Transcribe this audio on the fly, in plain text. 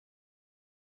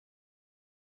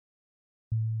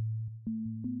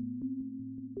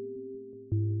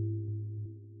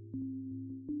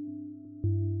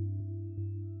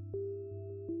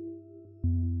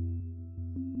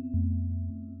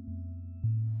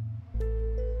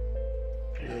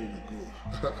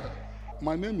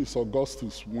My name is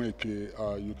Augustus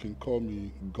Nweke. You can call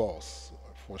me Gus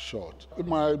for short.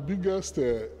 My biggest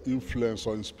influence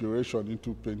or inspiration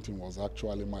into painting was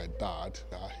actually my dad.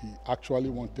 He actually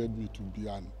wanted me to be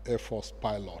an Air Force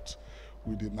pilot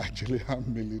with the Nigerian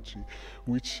military,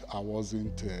 which I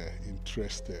wasn't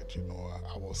interested.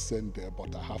 I was sent there,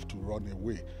 but I have to run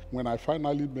away. When I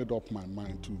finally made up my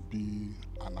mind to be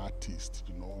an artist,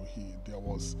 there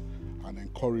was an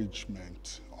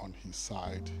encouragement on his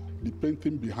side. The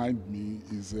painting behind me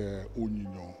is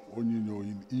Onyinyo. Onyinyo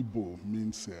in Igbo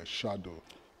means shadow.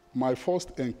 My first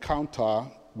encounter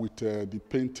with the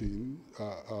painting,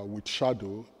 with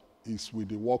shadow, is with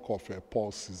the work of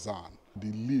Paul Cézanne.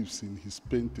 The leaves in his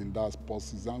painting, that's Paul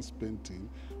Cézanne's painting,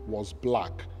 was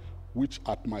black, which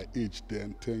at my age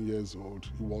then, 10 years old,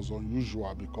 it was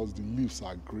unusual because the leaves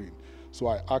are green. So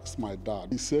I asked my dad.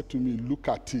 He said to me, look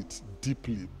at it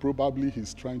deeply. Probably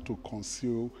he's trying to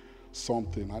conceal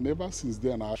something. And ever since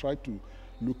then, I try to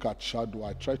look at shadow.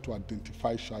 I try to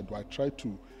identify shadow. I try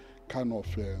to kind of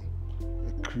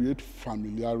create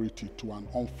familiarity to an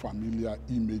unfamiliar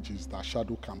images that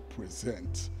shadow can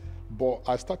present. But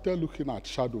I started looking at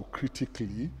shadow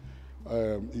critically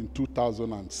in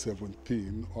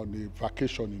 2017 on a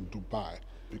vacation in Dubai,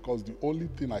 because the only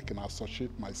thing I can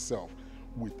associate myself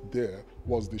with there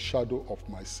was the shadow of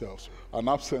myself, an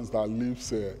absence that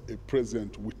leaves a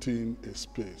present within a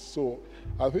space. So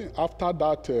I think after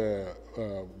that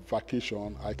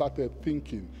vacation, I started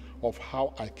thinking of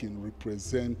how I can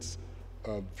represent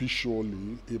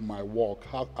visually in my work,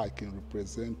 how I can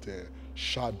represent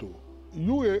shadow.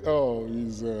 UAL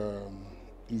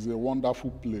is a wonderful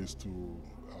place to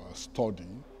study.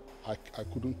 I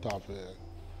couldn't have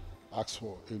asked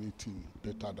for anything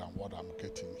better than what I'm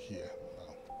getting here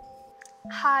now.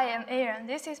 Hi, I'm Aaron.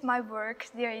 This is my work.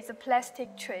 There is a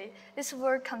plastic tray. This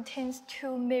work contains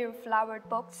 2 mirror flowered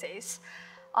boxes.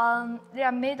 They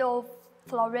are made of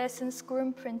fluorescent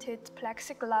screen-printed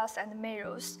plexiglass and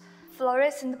mirrors.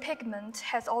 Fluorescent pigment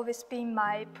has always been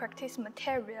my practice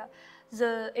material.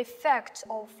 The effect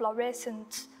of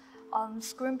fluorescent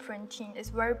screen printing is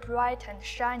very bright and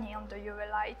shiny under UV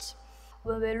light.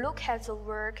 When we look at the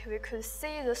work, we could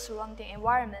see the surrounding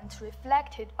environment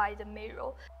reflected by the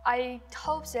mirror. I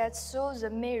hope that through the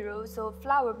mirror, the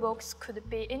flower box could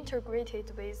be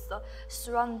integrated with the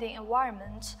surrounding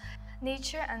environment.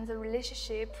 Nature and the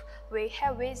relationship we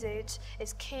have with it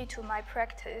is key to my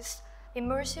practice.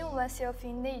 Immersing oneself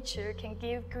in nature can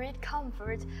give great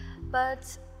comfort,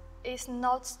 but it's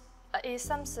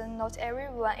something not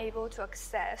everyone able to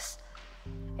access.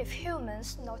 If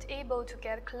humans not able to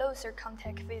get closer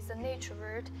contact with the nature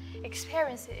world,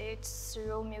 experiencing it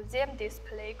through museum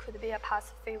display could be a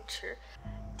past future.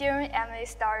 During MA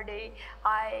study,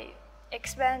 I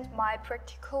expand my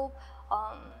practical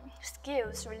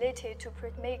skills related to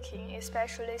printmaking,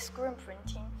 especially screen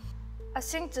printing. I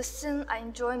think the thing I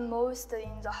enjoy most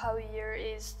in the whole year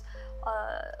is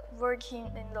working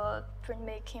in the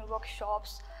printmaking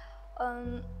workshops.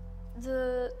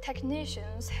 The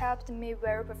technicians helped me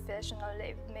very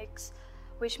professionally,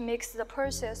 which makes the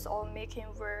process of making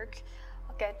work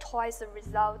get twice the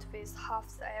result with half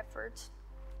the effort.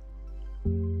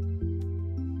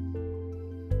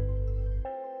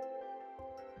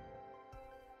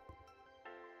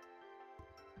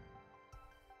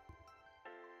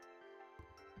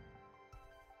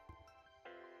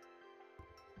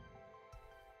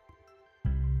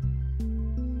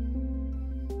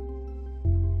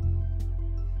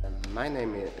 My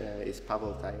name is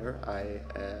Pavel Tajer. I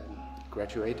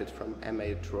graduated from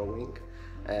MA Drawing,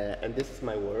 and this is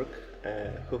my work.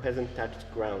 Who hasn't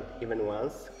touched ground even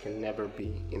once can never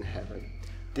be in heaven.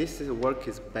 This work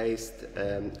is based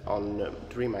on a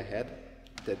dream I had.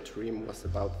 The dream was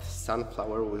about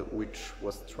sunflower which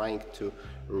was trying to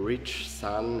reach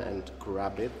sun and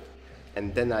grab it.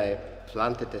 And then I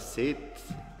planted a seed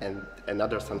and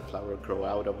another sunflower grew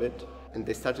out of it. And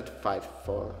they started to fight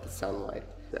for the sunlight.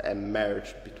 A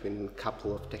merge between a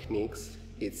couple of techniques.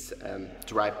 It's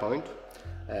dry point,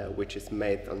 which is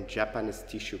made on Japanese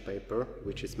tissue paper,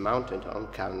 which is mounted on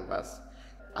canvas.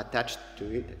 Attached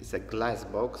to it is a glass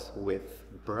box with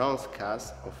bronze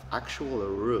cast of actual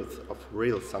root of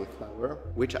real sunflower,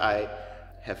 which I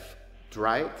have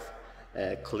dried,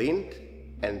 cleaned,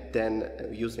 and then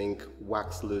using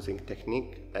wax losing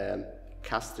technique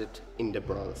cast it in the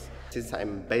bronze. Since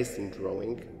I'm based in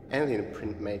drawing and in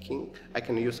printmaking, I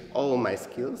can use all my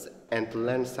skills and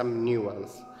learn some new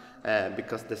ones.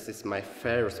 Because this is my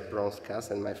first bronze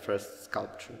cast and my first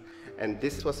sculpture. And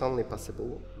this was only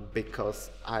possible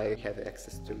because I had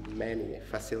access to many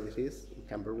facilities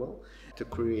Camberwell to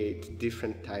create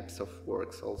different types of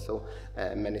works. Also,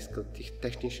 many skilled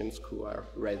technicians who are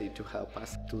ready to help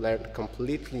us to learn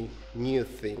completely new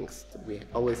things. We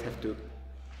always have to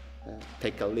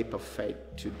take a leap of faith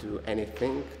to do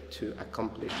anything, to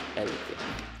accomplish anything.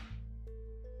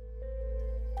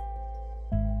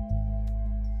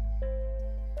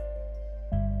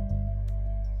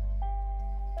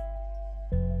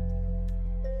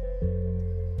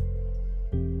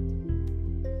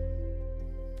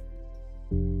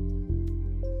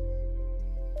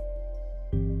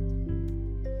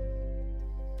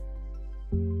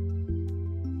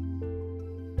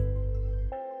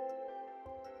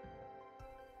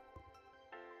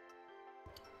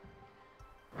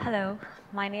 Hello,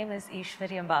 my name is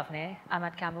Ishwari Ambavne. I'm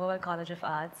at Camberwell College of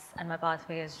Arts and my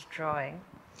pathway is drawing.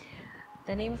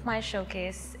 The name of my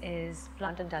showcase is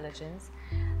Plant Intelligence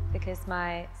because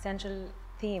my central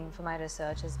theme for my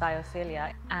research is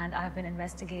biophilia, and I've been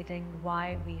investigating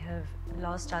why we have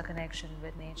lost our connection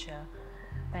with nature.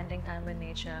 Spending time with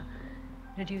nature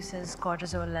reduces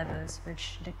cortisol levels,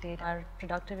 which dictate our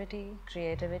productivity,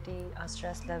 creativity, our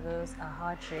stress levels, our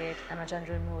heart rate, and our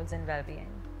general moods and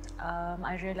well-being.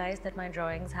 I realized that my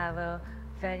drawings have a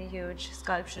very huge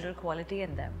sculptural quality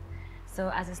in them.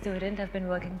 So as a student, I've been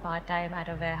working part-time at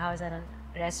a warehouse and a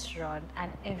restaurant,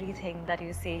 and everything that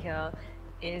you see here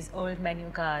is old menu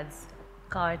cards,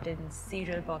 cartons,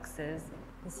 cereal boxes.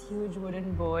 This huge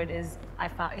wooden board is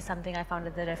something I found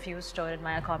at the refuse store in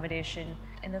my accommodation.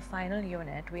 In the final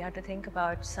unit, we had to think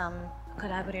about some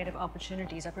collaborative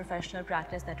opportunities or professional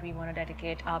practice that we want to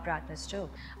dedicate our practice to.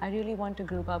 I really want to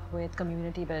group up with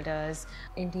community builders,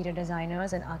 interior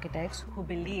designers and architects who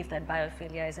believe that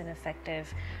biophilia is an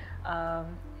effective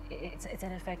it's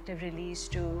an effective release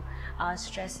to our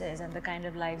stresses and the kind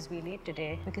of lives we lead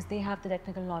today, because they have the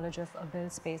technical knowledge of a build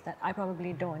space that I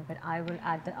probably don't, but I will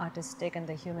add the artistic and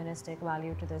the humanistic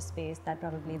value to the space that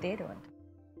probably they don't.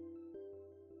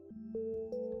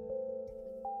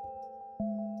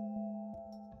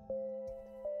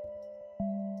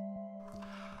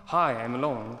 Hi, I'm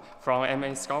Long from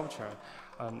MA Sculpture.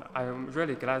 I'm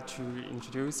really glad to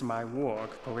introduce my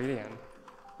work, Pavilion,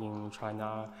 in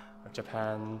China,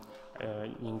 Japan,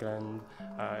 England,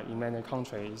 in many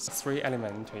countries. Three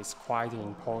elements is quite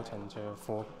important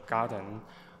for garden: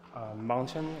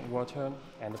 mountain, water,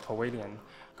 and pavilion.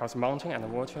 Because mountain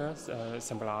and water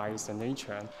symbolize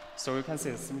nature. So you can see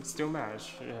it's still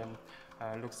mesh.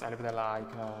 Looks a little bit like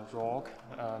rock.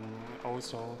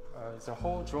 Also, the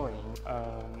whole drawing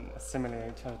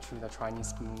similar to the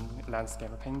Chinese landscape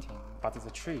painting. But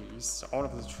the trees, all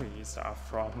of the trees are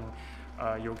from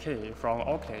UK, from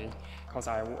Orkney, because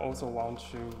I also want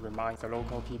to remind the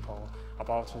local people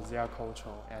about their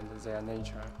culture and their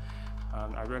nature.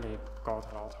 I really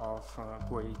got a lot of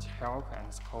great help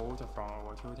and support from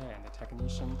our tutor and the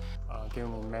technician,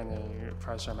 giving me many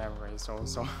precious memories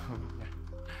also.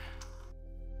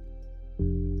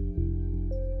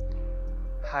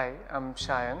 Hi, I'm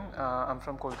Shayan. I'm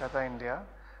from Kolkata, India.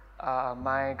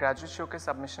 My graduate showcase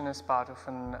submission is part of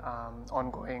an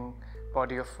ongoing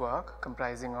body of work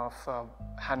comprising of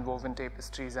hand-woven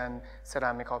tapestries and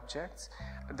ceramic objects.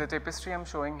 The tapestry I'm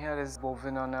showing here is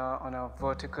woven on a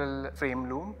vertical frame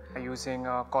loom using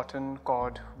a cotton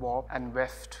cord warp and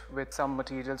weft with some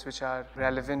materials which are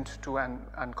relevant to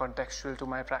and contextual to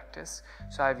my practice.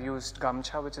 So I've used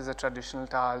gamcha, which is a traditional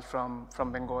towel from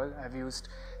Bengal. I've used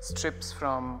strips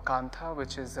from kantha,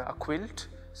 which is a quilt.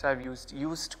 So I've used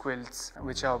used quilts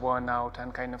which are worn out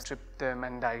and kind of stripped them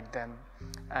and dyed them.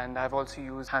 And I've also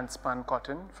used hand-spun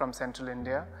cotton from central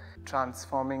India,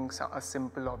 transforming a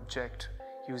simple object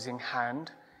using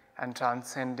hand and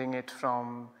transcending it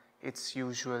from its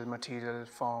usual material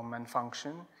form and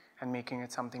function and making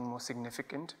it something more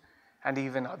significant and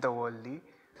even otherworldly.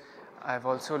 I've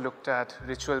also looked at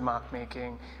ritual mark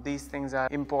making. These things are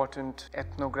important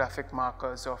ethnographic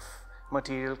markers of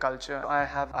material culture. I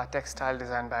have a textile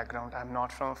design background. I'm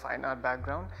not from a fine art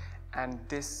background, and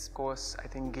this course I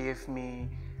think gave me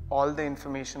all the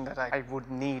information that I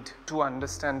would need to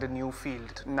understand a new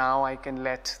field. Now I can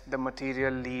let the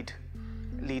material lead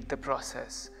the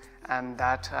process, and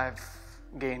that I've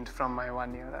gained from my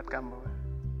 1 year at Camberwell.